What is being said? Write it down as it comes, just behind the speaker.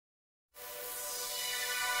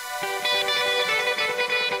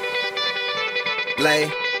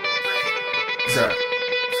Lay. Sir.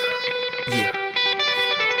 Yeah.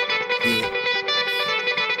 Yeah.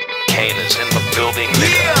 Kane is in the building.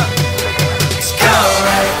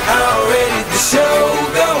 Alright, already the show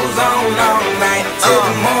goes on all night till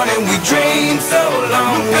the morning. We dream so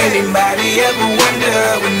long. Anybody ever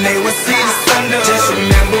wonder when they would see the sun? Just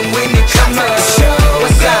remember when it comes up, the show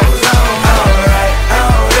goes on. Alright,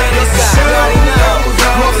 already the show goes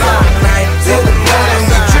on all night till the morning.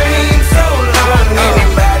 We dream so long.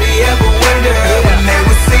 Anybody ever wonder when they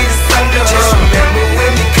would see the sun? Just remember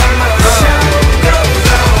when it comes up, the show goes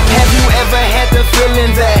on. Have you ever had the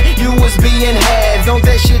feeling that you was being had? Don't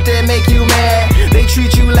that shit that make you mad? They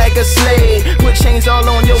treat you like a slave, put chains all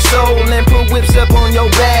on your soul and put whips up on your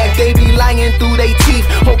back. They be lying through they teeth,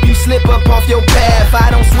 hope you slip up off your path.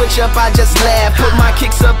 I don't switch up, I just laugh, put my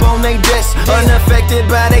kicks up on they desk, unaffected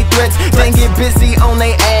by they threats, then get busy on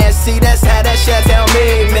they ass. See, that's how that Chi-Town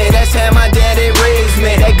made me, that's how my daddy raised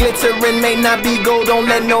me. That glittering may not be gold, don't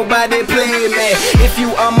let nobody play me. If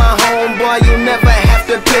you are my homeboy, you'll never have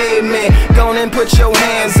to pay me. Go and put your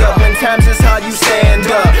hands up, when times is hard you stand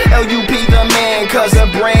up. LUP the man, cause a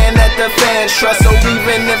brand that the fans trust. So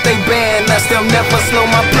even if they ban us, they'll never slow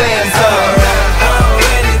my plans up.